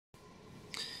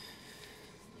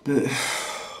But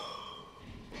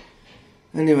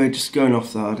anyway, just going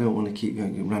off that, I don't want to keep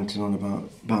ranting on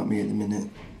about me at the minute.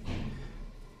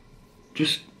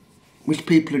 Just wish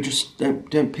people are just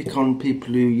don't pick on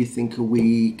people who you think are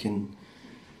weak and.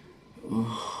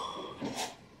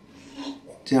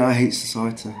 I hate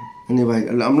society. Anyway,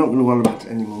 I'm not going to worry about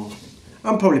it anymore.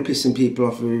 I'm probably pissing people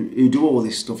off who do all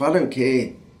this stuff. I don't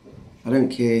care. I don't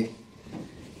care.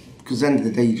 Because at the end of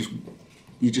the day,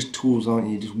 you're just tools, aren't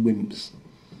you? You're just wimps.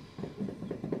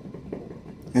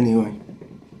 Anyway.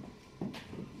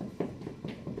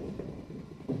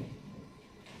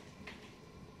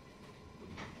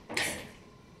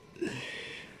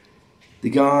 The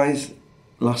guys,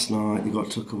 last night, they got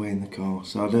took away in the car.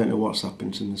 So I don't know what's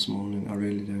happened to them this morning. I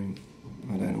really don't.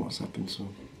 I don't know what's happened to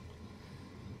them.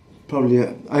 Probably,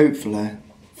 hopefully,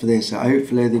 for this,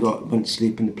 hopefully they went to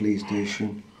sleep in the police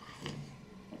station.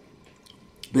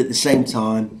 But at the same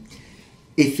time,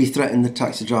 if he threatened the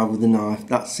taxi driver with a knife,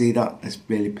 that has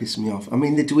really pissed me off. I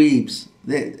mean, the dweebs,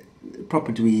 they're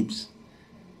proper dweebs.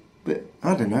 But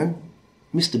I don't know,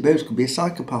 Mr. Bose could be a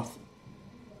psychopath.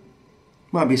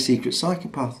 Might be a secret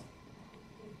psychopath.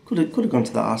 Could have gone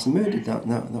to that house and murdered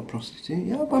that prostitute.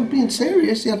 Yeah, but I'm being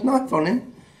serious. He had a knife on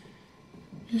him.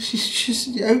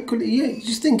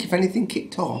 Just think if anything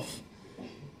kicked off.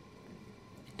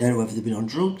 Don't know whether they've been on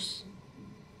drugs.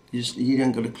 You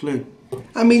don't got a clue.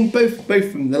 I mean, both of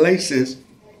them, the laces,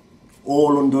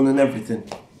 all undone and everything.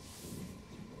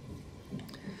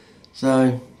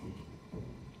 So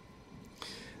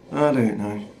I don't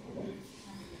know.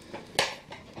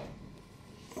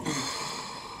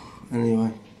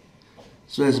 Anyway,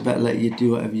 so it's better let you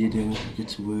do whatever you do, get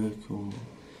to work, or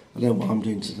I don't know what I'm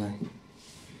doing today.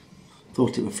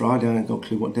 Thought it was Friday, I ain't got a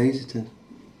clue what days it is.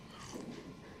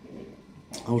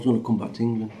 I was going to come back to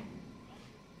England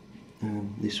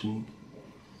this week.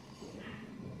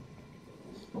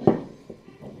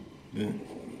 But,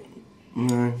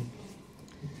 no.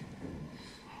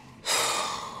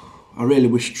 I really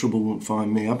wish trouble wouldn't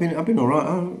find me. I've been alright,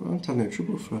 I haven't had no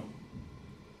trouble for a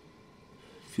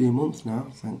few months now,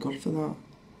 thank God for that.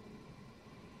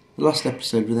 The last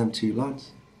episode with them two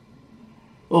lads.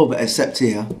 Oh, but except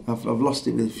here, I've lost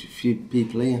it with a few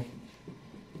people here.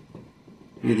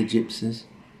 With the gypsies.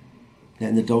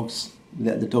 Letting the dogs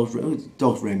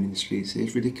roaming the streets here,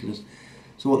 it's ridiculous.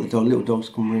 So what little dogs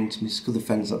come round to me, because the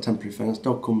fence, that temporary fence,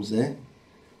 dog comes there,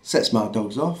 sets my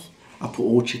dogs off. I put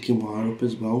all chicken wire up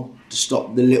as well, to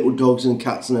stop the little dogs and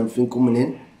cats and everything coming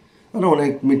in. I don't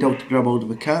want my dog to grab hold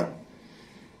of a cat.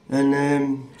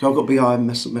 And so I've got big iron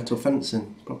metal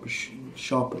fencing, proper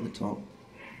sharp at the top.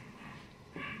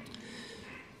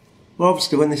 Well,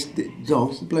 obviously when this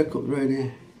dog's the bloke up the road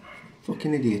here,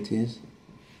 fucking idiot he is.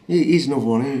 He's another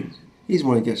one. He's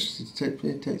one who gets to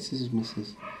takes his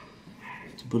missus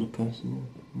to put a person.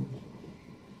 Yeah.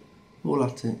 All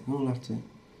at it.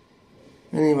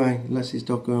 Anyway, lets his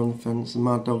dog go on the fence, and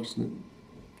my dog's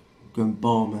going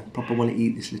balmer. Proper want to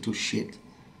eat this little shit.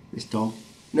 This dog.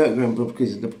 No,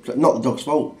 because it's not the dog's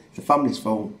fault. It's the family's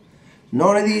fault.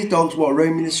 None of these dogs what are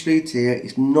roaming the street here.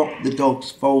 It's not the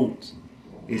dog's fault.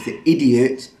 It's the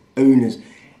idiot owners.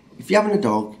 If you're having a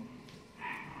dog,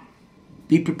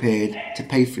 be prepared to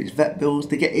pay for its vet bills.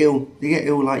 They get ill. They get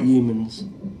ill like humans.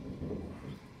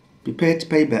 Be prepared to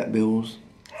pay vet bills,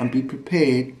 and be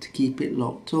prepared to keep it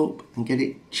locked up and get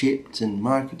it chipped and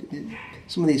marketed.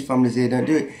 Some of these families here don't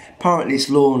do it. Apparently it's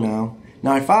law now.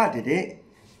 Now if I did it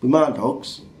with my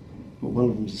dogs, well, one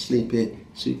of them's asleep here,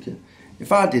 Suka.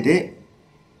 If I did it,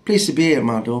 police would be here at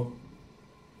my door.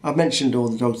 I've mentioned all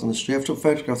the dogs on the street. I've took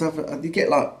photographs. You get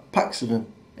like packs of them,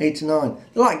 8 or 9.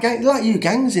 They're like you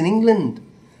gangs in England,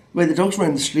 where the dogs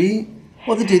roam the street.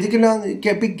 What they do, they go down, they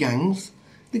get big gangs.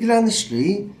 They go down the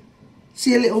street,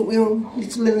 see a little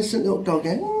innocent little dog,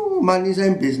 mind his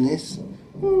own business.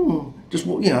 Just I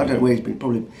don't know where he's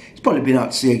been. He's probably been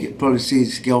out to see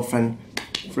his girlfriend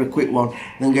for a quick one,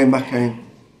 and then going back home.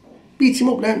 Beat him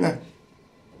up, don't they?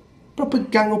 Proper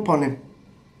gang up on him.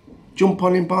 Jump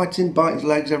on him, bite his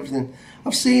legs, everything.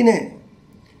 I've seen it.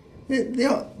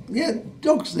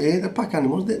 Dogs there, they're pack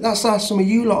animals. That's how some of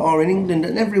you lot are in England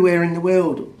and everywhere in the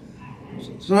world.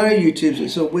 So I know YouTube,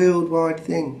 it's a worldwide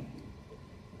thing.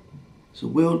 It's a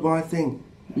worldwide thing.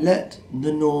 Let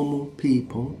the normal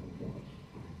people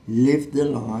live their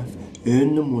life,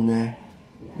 earn the money.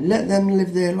 Let them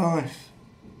live their life.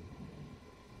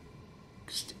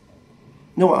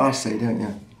 You know what I say, don't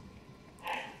you?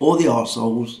 All the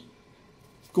arseholes,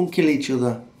 go and kill each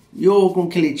other. You all go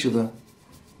and kill each other.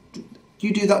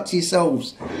 You do that to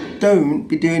yourselves. Don't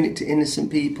be doing it to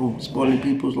innocent people, spoiling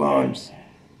people's lives.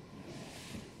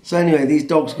 So anyway, these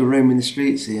dogs go roaming the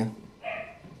streets here.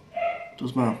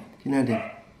 Does man, you know him.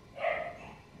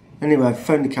 Anyway, I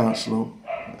phoned the council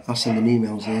up. I send them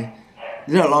emails here.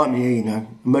 They don't like me here, you know. I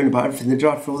moan about everything. They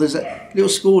drive through. There's a little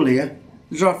school here.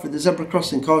 They drive through the zebra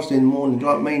crossing cars in the morning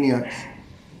like maniacs.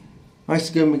 I used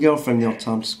to go with my girlfriend the odd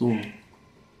time to school.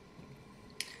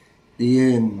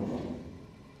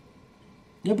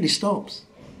 Nobody stops.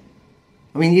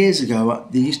 I mean, years ago,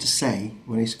 they used to say,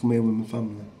 when I used to come here with my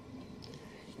family,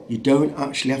 you don't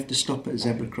actually have to stop at a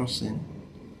zebra crossing.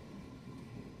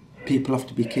 People have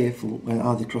to be careful when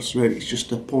they cross the road. It's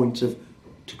just a point to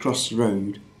cross the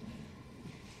road,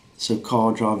 so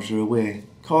car drivers are aware.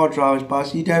 Car drivers,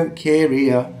 bicycles, you don't care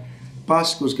here.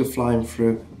 Bicycles go flying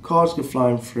through, cars go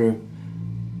flying through,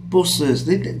 buses,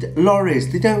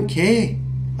 lorries, they don't care.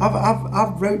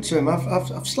 I've wrote to them. I've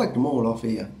slagged them all off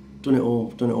here. Done it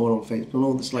all on Facebook. Done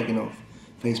all the slagging off.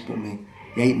 Facebook me.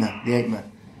 They hate me.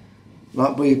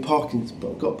 Like where you're parking,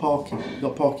 got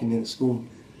parking in at school.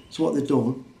 So what they've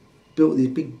done, built these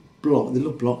big blocks. They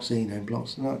love blocks, you know,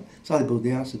 blocks. That's how they build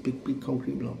the houses, big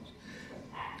concrete blocks.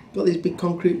 Got these big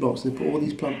concrete blocks. And they put all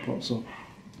these plant pots on.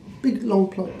 Big long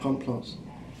plant pots.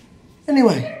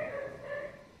 Anyway,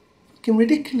 fucking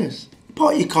ridiculous. You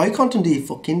park your car, you can't undo your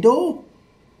fucking door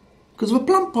because of a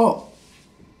plant pot.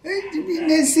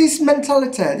 There's this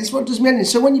mentality. This is what does me in.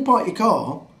 So when you park your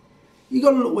car, you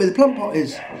got to look where the plant pot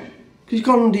is because you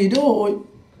can't undo your door.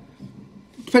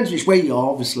 It depends which way you are,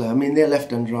 obviously. I mean, they're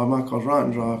left-hand drive, my car's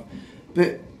right-hand drive.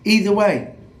 But either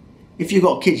way, if you've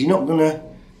got kids, you're not gonna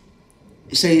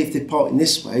say if they're parking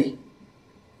this way,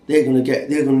 they're gonna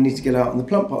need to get out on the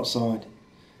plant pot side.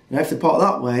 Now, if they park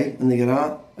that way and they get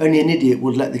out, only an idiot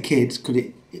would let the kids.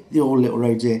 The all little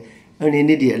roads here. Only an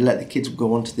idiot would let the kids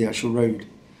go onto the actual road.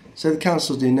 So the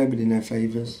council's doing nobody no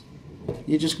favours.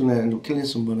 You're just going to end up killing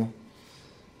somebody.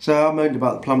 So I moaned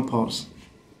about the plant pots.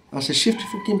 I said, shift your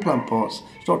fucking plant pots.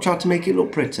 Stop trying to make it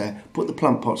look pretty. Put the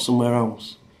plant pots somewhere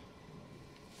else.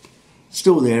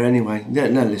 Still there anyway. No,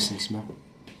 listen to me.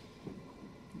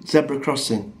 Zebra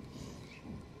crossing.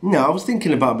 No, I was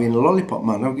thinking about being a lollipop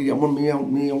man. I'll get one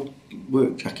of my old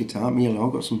work jacket out.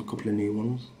 I've got a couple of new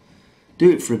ones.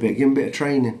 Do it for a bit, give them a bit of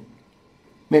training.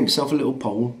 Make myself a little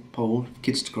pole for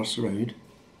kids to cross the road.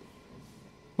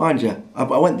 Mind you, I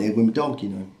went there with my dog, you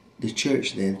know. There's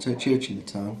church there, there's a church in the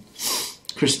town.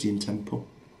 Christian temple.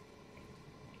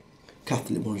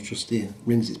 Catholic one's just here.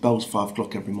 Rings its bells 5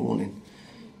 o'clock every morning.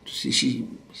 It's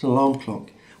an alarm clock.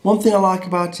 One thing I like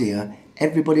about here,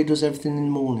 everybody does everything in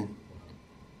the morning.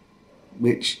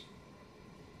 Which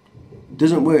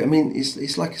doesn't work. I mean,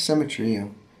 it's like a cemetery here,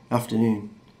 afternoon.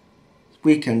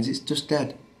 Weekends, it's just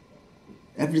dead.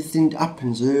 Everything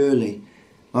happens early.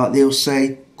 Like they'll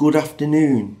say, good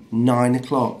afternoon, 9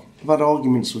 o'clock. I've had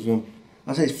arguments with them.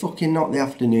 I say, it's fucking not the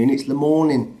afternoon, it's the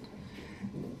morning.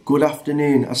 Good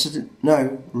afternoon. I said,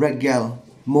 no, red girl,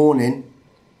 morning.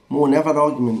 I've had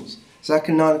arguments. So I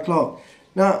can 9 o'clock.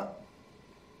 Now,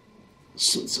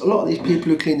 so a lot of these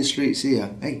people who clean the streets here,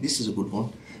 hey, this is a good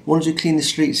one. Ones who clean the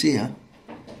streets here,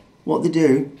 what they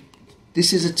do,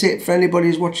 this is a tip for anybody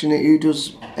who's watching it who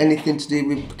does anything to do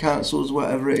with councils,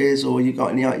 whatever it is, or you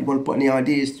want to put any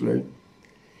ideas through.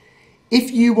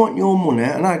 If you want your money,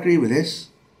 and I agree with this,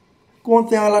 one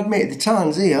thing I'll admit, the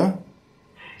towns here,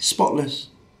 spotless.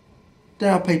 They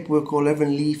have paperwork all over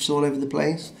and leaves all over the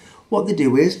place. What they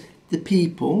do is, the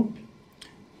people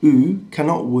who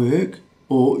cannot work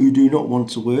or who do not want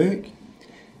to work,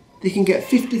 they can get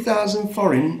 50,000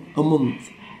 foreign a month,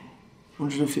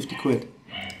 150 quid.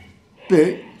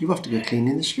 But you have to go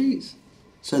cleaning the streets.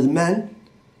 So the men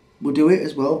will do it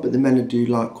as well, but the men will do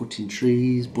like cutting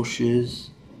trees, bushes,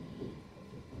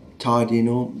 tidying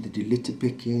up, they do litter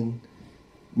picking.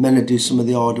 Men will do some of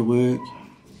the harder work,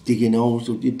 digging holes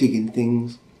or digging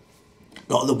things.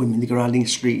 A lot of the women, they go around in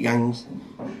street gangs,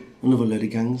 another load of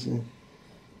gangs. Yeah.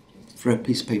 Throw a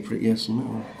piece of paper at you or something,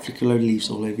 or flick a load of leaves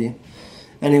all over you.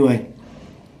 Anyway,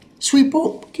 sweep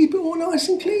up, keep it all nice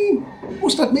and clean.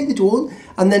 Must admit they do all.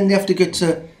 And then they have to go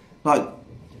to like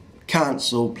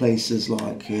council places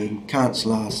like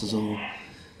council houses or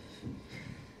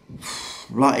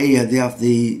like here they have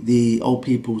the old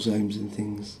people's homes and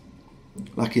things.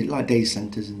 Like day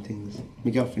centres and things.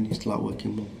 My girlfriend used to like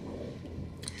working more.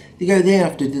 They go there and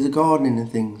have to do the gardening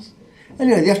and things.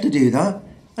 Anyway, they have to do that.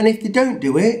 And if they don't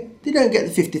do it, they don't get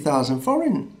the 50,000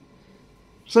 foreign.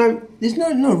 So there's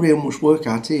no real much work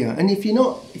out here. And if you're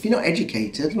not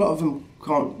educated, a lot of them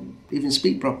can't even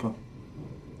speak proper.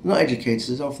 They're not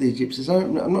educated, half these gypsies.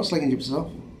 I'm not slagging gypsies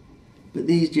off. But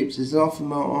these gypsies, half of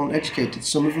them aren't educated.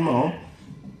 Some of them are.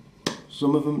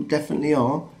 Some of them definitely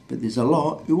are. But there's a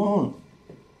lot who aren't.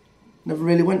 Never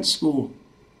really went to school.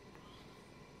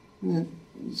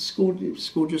 school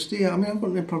just here. I mean, I've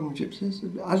got no problem with gypsies.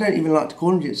 I don't even like to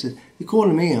call them gypsies. They call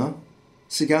them here,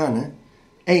 Cigana.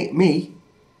 Ain't me.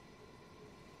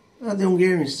 They're the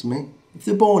Hungarians to me. If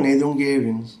they're born here, they're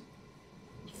Hungarians.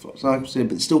 So I say,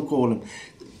 but they still call them.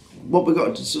 What we've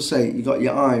got to say, you got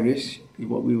your Irish,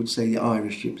 what we would say the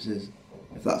Irish gypsies,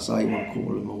 if that's how you want to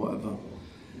call them or whatever.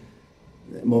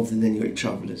 More than then you got your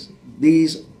travellers.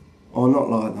 These are not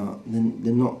like that.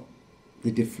 They're not.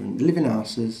 They're different. They live in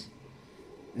houses.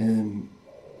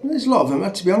 There's a lot of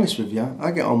them. To be honest with you,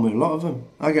 I get on with a lot of them.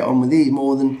 I get on with these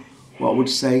more than what I would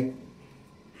say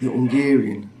the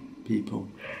Hungarian people,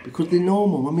 because they're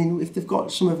normal. I mean, if they've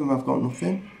got, some of them have got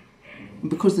nothing, and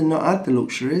because they've not had the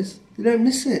luxuries, they don't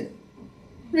miss it.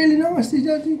 Really nice.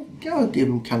 I'll give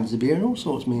them cans of beer and all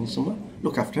sorts, me in summer.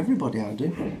 Look after everybody, I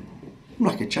do. I'm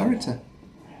like a charity.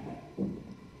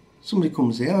 Somebody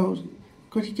comes here,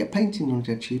 God, you get painting on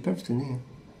dead cheap, everything here.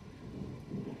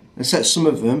 Except some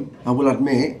of them, I will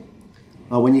admit,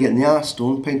 like when you get the house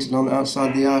done, painted on the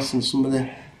outside the house and some of the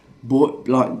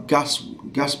like gas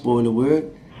boiler work,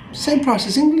 same price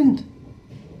as England.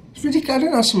 It's ridiculous. I don't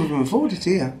know how some of them afford it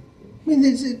here. I mean,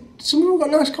 some of them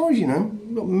got nice cars, you know.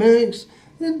 They've got Mercs.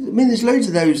 I mean, there's loads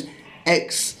of those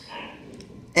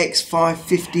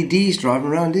X550Ds driving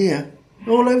around here,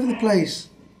 all over the place.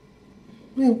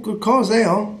 Yeah, good cars they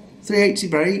are. 380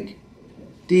 brake,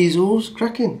 diesels,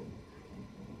 cracking.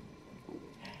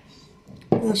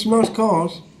 There's some nice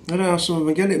cars. I don't know how some of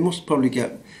them get it. Must probably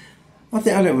get. I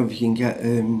don't know if you can get.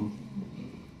 I'm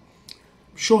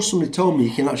sure somebody told me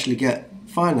you can actually get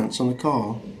finance on a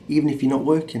car even if you're not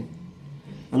working,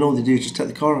 and all they do is just take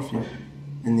the car off you.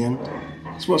 In the end,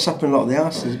 that's what's happened a lot of the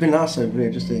houses. There's been a house over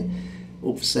here just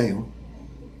up for sale.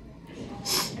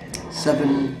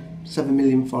 7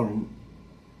 million foreign.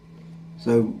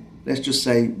 So let's just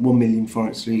say 1 million foreign,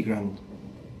 it's $3,000.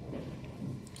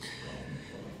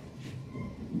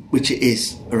 Which it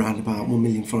is around about 1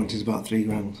 million foreign is about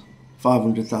 $3,000.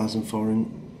 500,000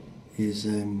 foreign is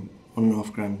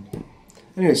 $1.5 grand.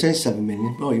 Anyway, it's only 7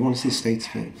 million. Oh, you want to see the state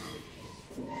of it?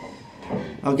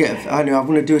 I know. I'm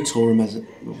going to do a tour of I'm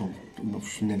going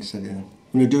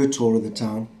to do a tour of the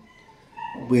town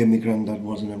where my granddad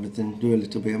was and everything. Do a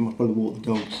little bit. I'll probably walk the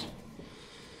dogs.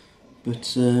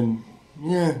 But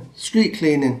yeah, street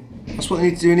cleaning. That's what they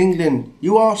need to do in England.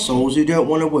 You arseholes who don't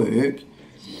want to work.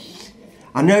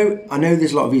 I know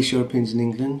there's a lot of East Europeans in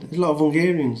England. There's a lot of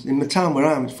Hungarians. In the town where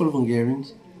I am, it's full of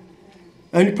Hungarians.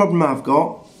 Only problem I've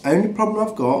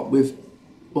got with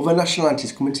other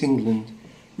nationalities coming to England,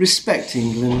 respect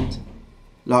England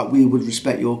like we would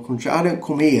respect your country. I don't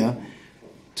come here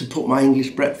to put my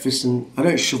English breakfast and I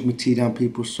don't shove my tea down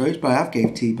people's throats, but I have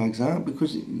gave tea bags out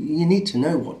because you need to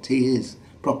know what tea is,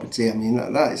 proper tea. I mean,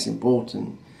 that is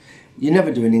important. You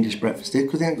never do an English breakfast here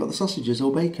because they ain't got the sausages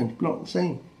or bacon, not the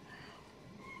same.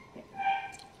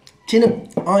 Tin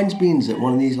of Heinz beans at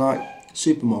one of these like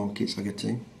supermarkets I go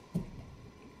to.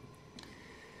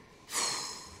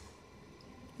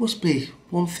 Must be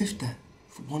 $1.50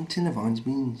 for one tin of Heinz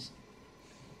beans.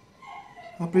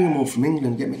 I bring them all from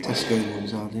England, get me Tesco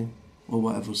ones, I do, or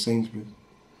whatever, Sainsbury's.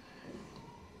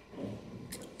 I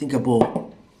think I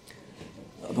bought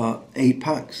about 8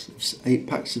 packs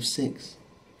of 6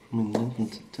 from England, from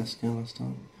Tesco last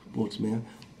time. Bought them here.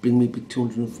 Bring me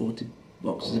 240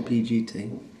 boxes of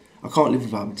PGT. I can't live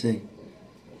without my tea.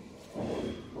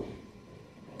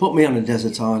 Put me on a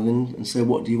desert island and say,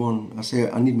 what do you want? I say,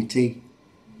 I need my tea.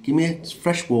 Give me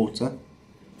fresh water,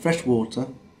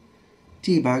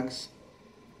 tea bags,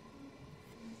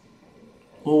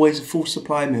 always a full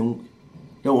supply of milk.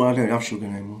 I don't have sugar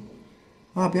anymore.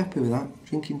 I'll be happy with that,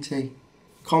 drinking tea.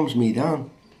 Calms me down.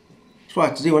 That's what I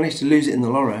had to do. I used to lose it in the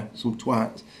lorry, some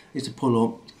twat. I used to pull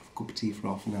up, have a cup of tea for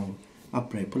half an hour. I'd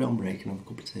break, put it on break and have a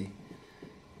cup of tea.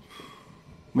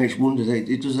 Makes wonders, it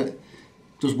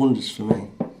does wonders for me.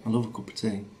 I love a cup of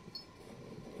tea.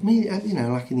 I mean, you know,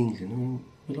 like in England, I mean,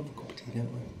 we love a cup of tea,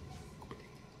 don't we?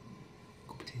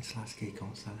 Cup of tea and slice cake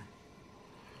on salad.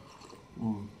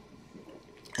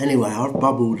 Anyway, I've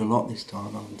babbled a lot this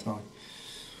time, haven't I?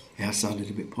 Yeah, I sounded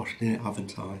a bit posh, didn't it,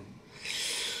 haven't I?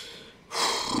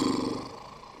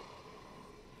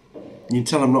 You can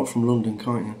tell I'm not from London,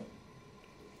 can't you?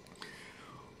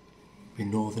 My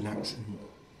northern accent.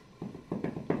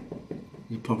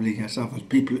 You probably guess I've had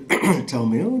people tell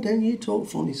me, oh, don't you talk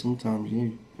funny sometimes,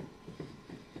 you?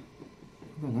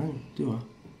 I don't know, do I?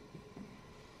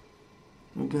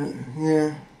 But,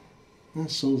 yeah, the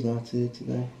sun's out here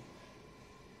today.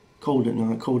 Cold at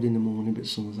night, cold in the morning, but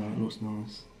sun's out, it looks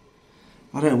nice.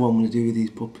 I don't know what I'm going to do with these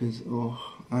puppies. Oh,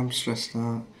 I'm stressed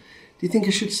out. Do you think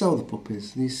I should sell the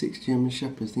puppies, these 6 German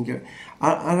Shepherds?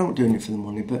 I'm not doing it for the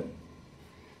money, but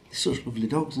They're such lovely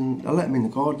dogs, and I let them in the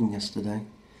garden yesterday.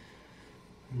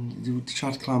 And they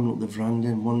tried climbing up the veranda,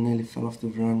 and one nearly fell off the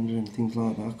veranda and things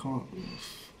like that.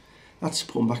 I had to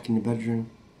put them back in the bedroom.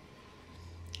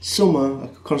 Summer, I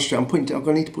could concentrate. I'm going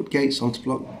to need to put gates on to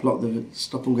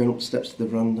stop them going up the steps to the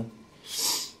veranda.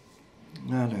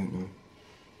 I don't know.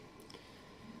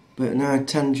 But now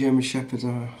 10 German Shepherds,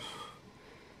 I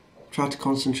try to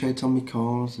concentrate on my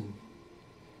cars, and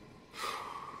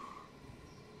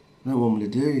I don't want me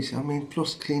to do this. I mean,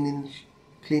 plus cleaning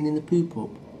the poop up.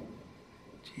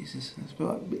 Jesus,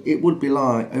 it would be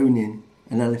like owning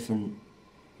an elephant.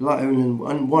 Like owning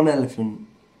one elephant,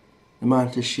 the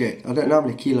amount of shit. I don't know how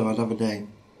many kilo I'd have a day.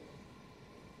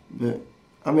 But,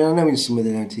 I mean, I know in summer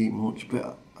they don't eat much,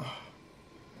 but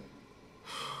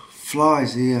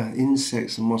flies here,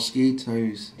 insects and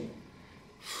mosquitoes.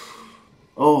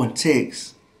 Oh, and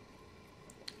ticks.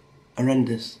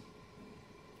 Horrendous.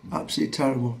 Absolutely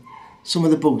terrible. Some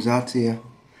of the bugs out here.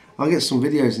 I'll get some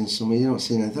videos in summer, you're not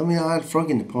seeing anything. I mean, I had a frog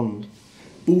in the pond.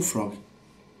 Bullfrog.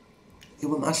 It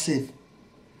was massive.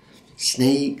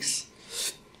 Snakes.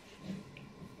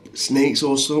 Snakes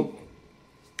also.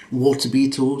 Water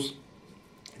beetles.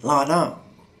 Like that.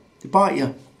 They bite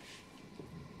you.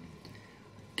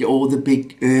 Get all the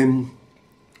big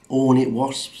hornet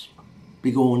wasps.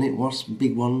 Big hornet wasps,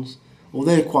 big ones. Well,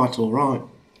 they're quite alright.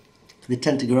 They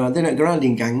tend to go around. They don't go around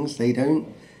in gangs, they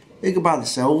don't. They go by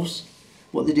themselves.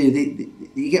 What they do,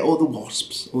 you get all the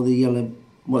wasps, or the yellow,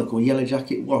 what they call yellow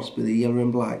jacket wasp with the yellow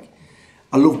and black.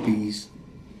 I love bees.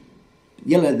 The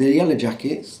yellow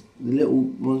jackets, the little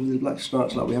ones with the black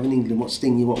stripes like we have in England, what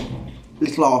sting you, what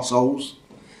little arseholes.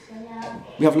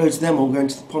 We have loads of them all going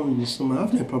to the pond in the summer. I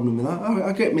have no problem with that.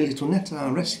 I get my little net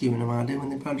out, rescuing them I do when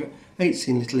they drown. I hate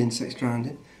seeing little insects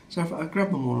drowning. So I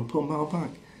grab them all and put them on my back.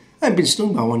 I ain't been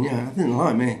stung by one yet. I didn't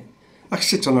like me. I can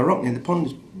sit on a rock near the pond.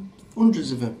 There's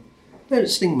hundreds of them. They don't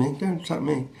sting me. Don't attack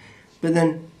me. But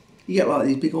then you get like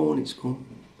these big hornets come.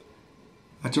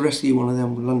 I had to rescue one of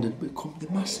them with London. But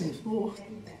they're massive. Oh,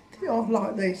 they are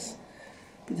like this.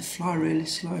 But they fly really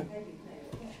slow.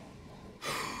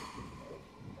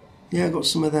 Yeah, I got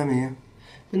some of them here.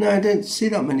 But no, I don't see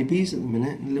that many bees at the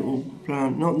minute. Little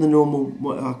brown, not the normal,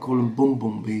 what I call them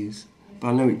bum bees. But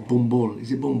I know it's bumble.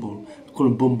 Is it bumble? I call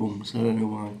them bum-bums, I don't know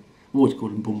why. I've always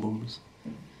called them bum-bums.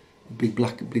 Big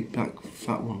black,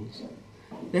 fat ones.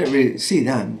 You don't really see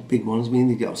them, big ones. I mean,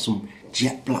 they got some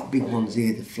jet black big ones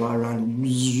here that fly around,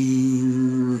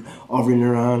 hovering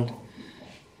around.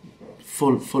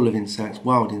 Full of insects,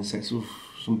 wild insects. Oof,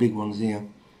 some big ones here.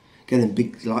 Get them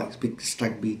big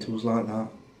stag beetles like that.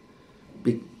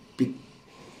 Big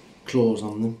claws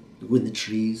on them, with the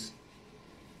trees.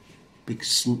 Big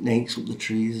snakes up the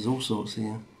trees, there's all sorts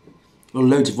here. Well,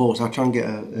 loads of hawks. I'll try and get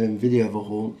a video of a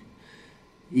hawk.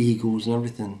 Eagles and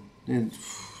everything. They're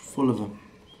full of them.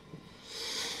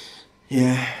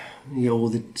 Yeah, you get all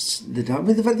they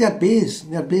had bears.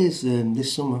 They had bears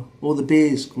this summer. All the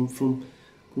bears come from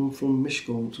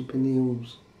Mishkolc up in the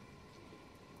hills.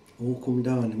 All come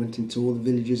down. They went into all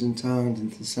the villages and towns,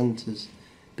 into the centres.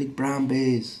 Big brown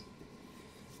bears.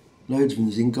 Loads of them.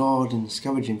 There's in gardens,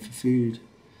 scavenging for food.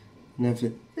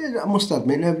 Never. I must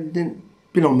admit, never didn't.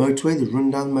 Been on motorway. They run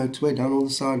down the motorway, down all the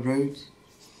side roads.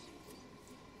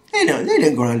 They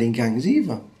don't go around in gangs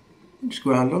either. They just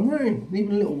go around on their own.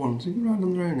 Even little ones, they go around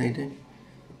on their own. They do.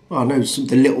 Well, I know some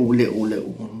the little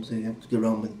ones. They have to go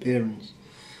around with parents,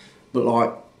 but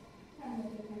like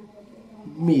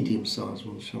medium-sized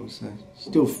ones, shall we say?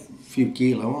 Still a few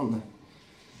kilo, aren't they?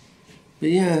 But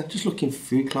yeah, just looking for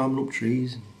food, climbing up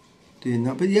trees and doing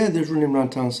that. But yeah, they're running around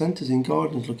town centres in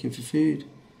gardens looking for food.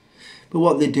 But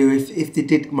what they do, if they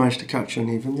did manage to catch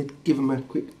any of them, they'd give them a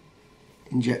quick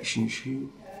injection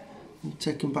shoot and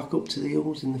take them back up to the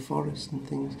hills in the forest and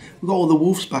things. We've got all the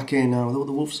wolves back here now. All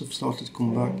the wolves have started to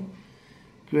come back.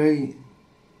 Great.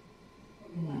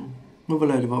 Another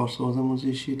load of arseholes, then ones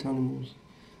who shoot animals.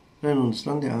 I don't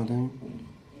understand it, I don't.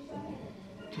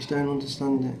 Just don't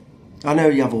understand it. I know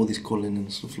you have all this culling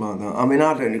and stuff like that. I mean,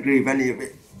 I don't agree with any of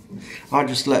it. I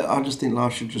just think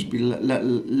life should just be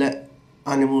let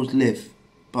animals live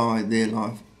by their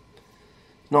life.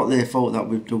 It's not their fault that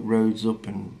we've dug roads up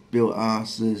and built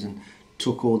houses and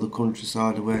took all the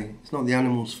countryside away. It's not the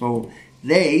animals' fault.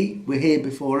 They were here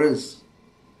before us.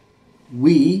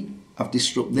 We have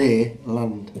disrupted their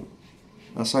land.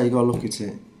 That's how you got to look at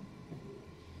it.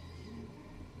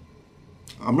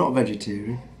 I'm not a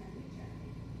vegetarian,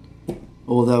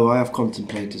 although I have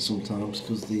contemplated sometimes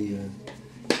because they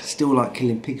still like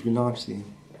killing pigs with knives here.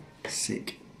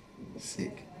 Sick.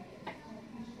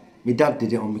 My dad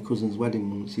did it on my cousin's wedding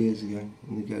once years ago,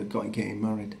 and they got getting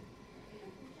married.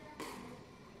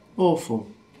 Awful.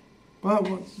 What?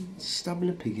 Stabbing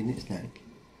a pig in its neck,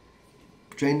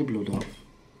 drain the blood off.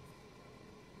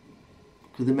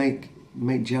 Because they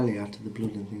make jelly out of the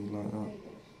blood and things like that.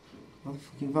 Are they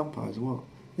fucking vampires or what?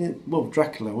 Yeah, well,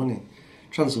 Dracula, wasn't he?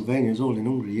 Transylvania was all in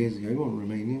Hungary years ago. It wasn't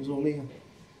Romania. It was all here.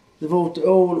 They've all.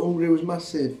 Oh, Hungary was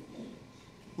massive.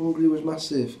 Hungary was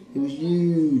massive. It was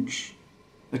huge.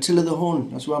 Attila the Hun.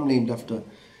 That's what I'm named after.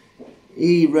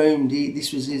 He roamed.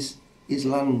 This was his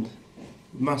land.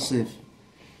 Massive.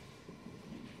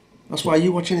 That's why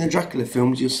you watch any of the Dracula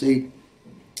films, you'll see,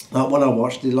 like when I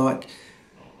watched it, like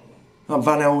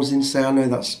Van Helsing say, I know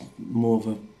that's more of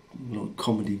a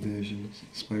comedy version,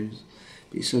 I suppose,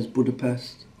 but it says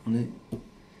Budapest on it.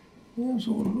 Yeah, it was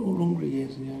all Hungry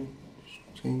years ago.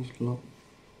 It's changed a lot.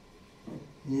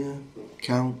 Yeah,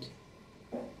 Count.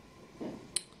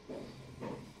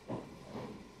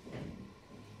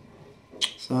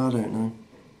 So I don't know.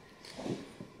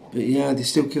 But yeah, they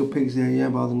still kill pigs there, yeah,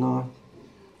 by the knife.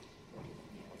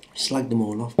 Slagged them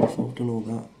all off before I've done all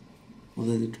that.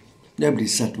 Although nobody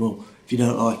said, well, if you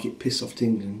don't like it, piss off to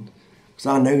England. Because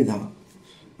I know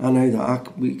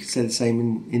that. We could say the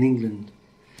same in England.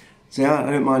 So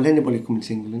I don't mind anybody coming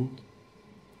to England.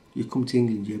 You come to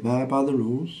England, you abide by the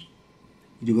rules.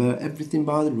 You do everything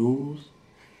by the rules.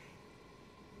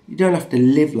 You don't have to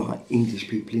live like English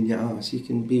people in your house. You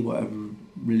can be whatever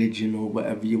religion or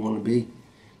whatever you want to be.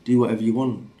 Do whatever you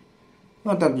want.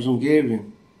 My dad was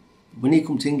Hungarian. When he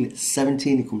come to England,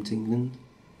 17 he come to England.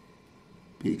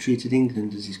 But he treated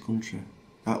England as his country.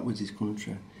 That was his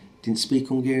country. Didn't speak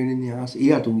Hungarian in the house. He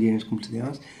had Hungarians come to the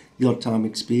house. The odd time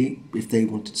he'd speak, if they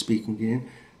wanted to speak Hungarian.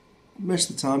 Most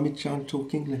of the time he'd try and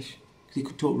talk English. Because he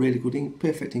could talk really good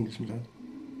perfect English, my dad.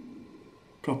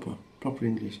 Proper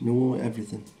English. Know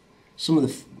everything. Some of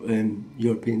the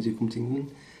Europeans who come to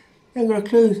England, they haven't got a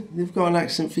clue. They've got an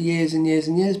accent for years and years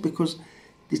and years because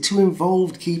they're too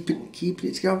involved keeping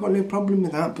it together. I've got no problem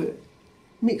with that, but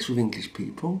mix with English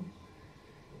people.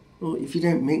 Or if you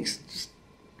don't mix, just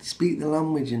speak the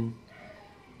language. And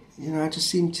I just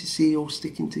seem to see you all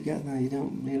sticking together. You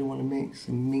don't really want to mix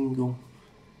and mingle.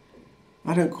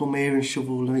 I don't come here and shove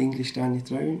all the English down your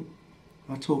throat.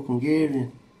 I talk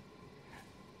Hungarian.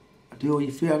 I do all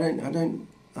you feel.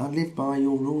 I live by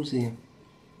your rules here.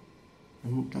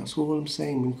 And that's all I'm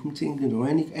saying. When you come to England or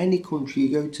any country you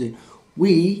go to,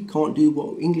 we can't do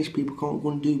what English people can't go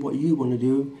and do what you want to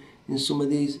do in some of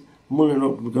these. I'm not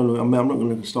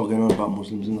going to start going on about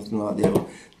Muslims and nothing like that.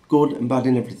 Good and bad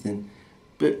and everything.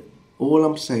 But all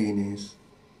I'm saying is,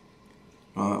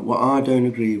 what I don't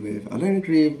agree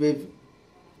with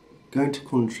going to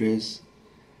countries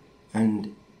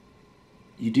and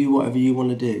you do whatever you want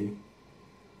to do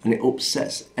and it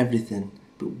upsets everything.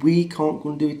 But we can't go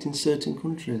and do it in certain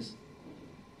countries.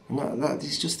 And that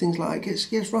is just things like, it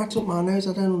gets right up my nose.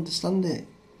 I don't understand it.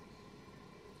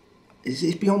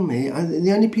 It's beyond me.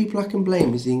 The only people I can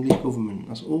blame is the English government.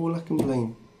 That's all I can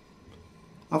blame.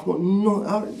 I've got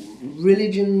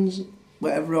religions,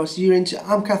 whatever else you're into.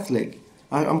 I'm Catholic.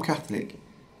 I'm Catholic.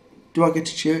 Do I get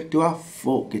to church? Do I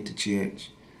get to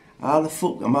church? How the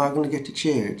fuck am I going to get to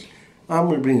church? I'm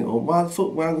going to bring it up. Why the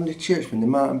fuck am I going to church when the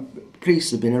amount of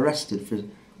priests have been arrested for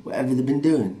whatever they've been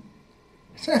doing?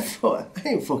 So I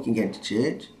ain't fucking getting to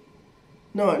church.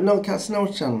 No cats, no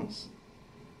chance.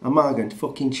 Am I going to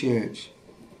fucking church?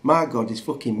 My God is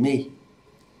fucking me.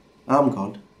 I'm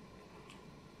God.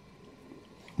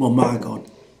 Well, my God.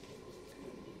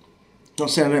 Not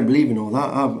saying I don't believe in all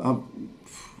that. I've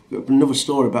got another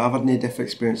story, but I've had near-death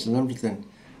experiences and everything.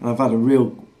 And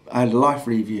I had a life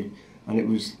review, and it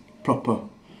was proper.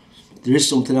 There is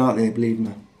something out there, believe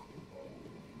me.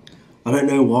 I don't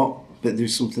know what, but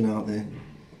there's something out there.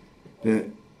 But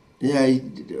yeah,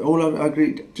 I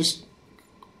agree. Just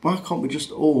why can't we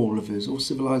just all of us, all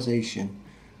civilization?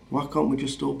 Why can't we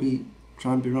just all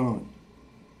try and be right?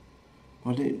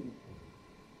 Why don't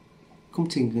come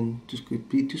to England? Just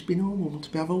be normal.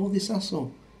 To have all this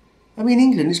hassle. I mean,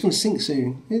 England is going to sink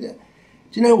soon. Do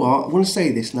you know what? I want to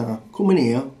say this now. Coming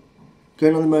here,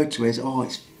 going on the motorways. Oh,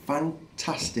 it's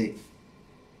fantastic.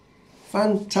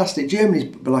 Fantastic.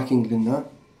 Germany's like England now.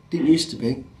 Didn't used to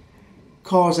be.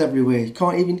 Cars everywhere. You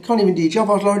can't even do your job.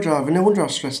 I was lorry driver. No wonder I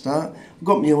was stressed out. I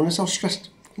got my illness. I was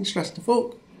fucking stressed to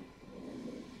fuck.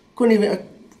 Couldn't even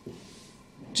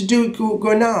go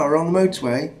an hour on the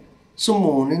motorway. Some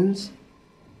mornings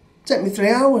take me 3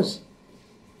 hours.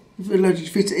 If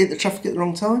you hit the traffic at the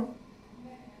wrong time.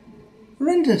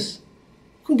 Horrendous.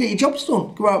 Couldn't get your jobs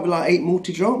done. Go out with like 8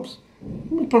 multi-jobs.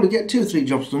 You'd probably get 2 or 3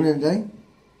 jobs done in a day.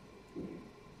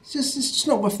 It's just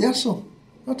not worth the hassle.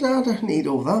 I don't need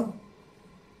all that.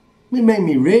 It made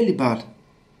me really bad.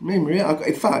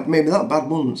 In fact, it made me that bad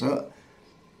once.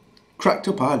 Cracked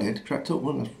up, I did. Cracked up,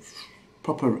 wasn't I?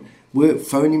 Proper work,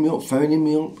 phoning me up.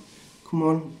 Come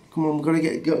on, we've got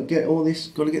to get all this,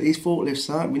 got to get these forklifts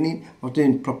out. I was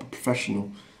doing proper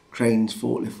professional cranes,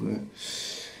 forklift work.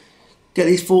 Get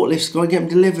these forklifts, got to get them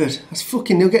delivered.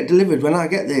 They'll get delivered when I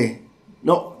get there.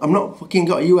 I'm not fucking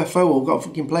got a UFO or got a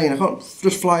fucking plane. I can't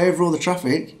just fly over all the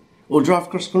traffic or drive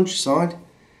across the countryside.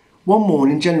 One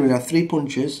morning, January, I had 3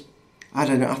 punches. I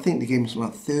don't know, I think they gave me something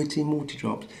like 13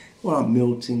 multi-drops. Well, like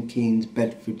Milton Keynes,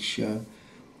 Bedfordshire,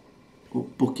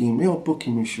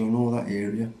 Buckinghamshire and all that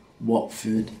area.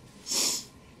 Watford,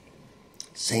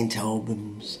 St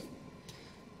Albans,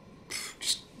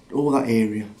 just all that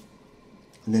area.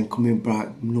 And then coming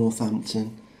back,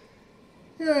 Northampton.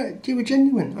 Yeah, they were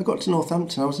genuine. I got to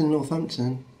Northampton, I was in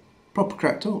Northampton, proper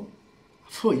cracked up.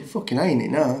 I thought, you fucking ain't it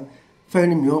now.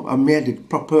 Phoning me up, I made a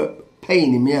proper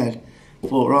pain in my head. I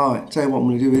thought, right, tell you what I'm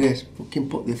going to do with this. Fucking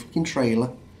put the fucking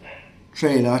trailer, I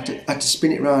had to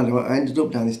spin it round. I ended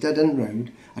up down this dead end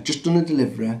road. I'd just done a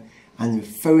delivery and they were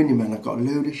phoning me, and I got a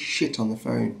load of shit on the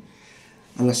phone.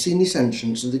 And I seen this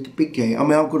entrance of the big gate. I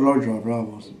mean, how good a lorry driver I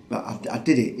was, but I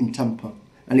did it in temper,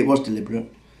 and it was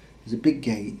deliberate. There's a big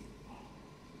gate,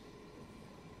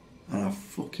 and I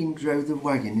fucking drove the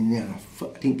wagon in there.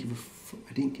 I didn't give a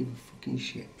fucking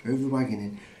shit. Drove the wagon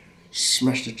in,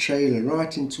 smashed the trailer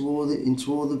right into all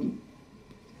the.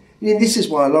 This is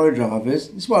why lorry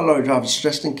drivers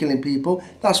stressed and killing people.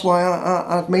 That's why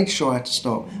I made sure I had to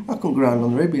stop. I couldn't go around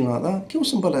on the road being like that. Kill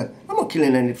somebody. I'm not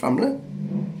killing any family.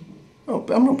 Oh,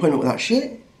 I'm not putting up with that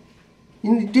shit.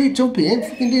 You do it to up, he ain't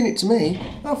fucking doing it to me.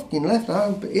 I fucking left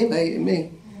now, but he'll hate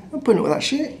me. I'm putting up with that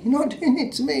shit. You're not doing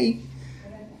it to me.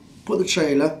 Put the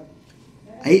trailer.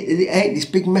 I hate this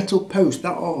big metal post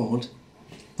that hard.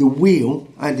 The wheel,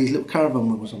 I had these little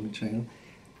caravan wheels on my trailer.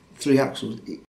 3 axles.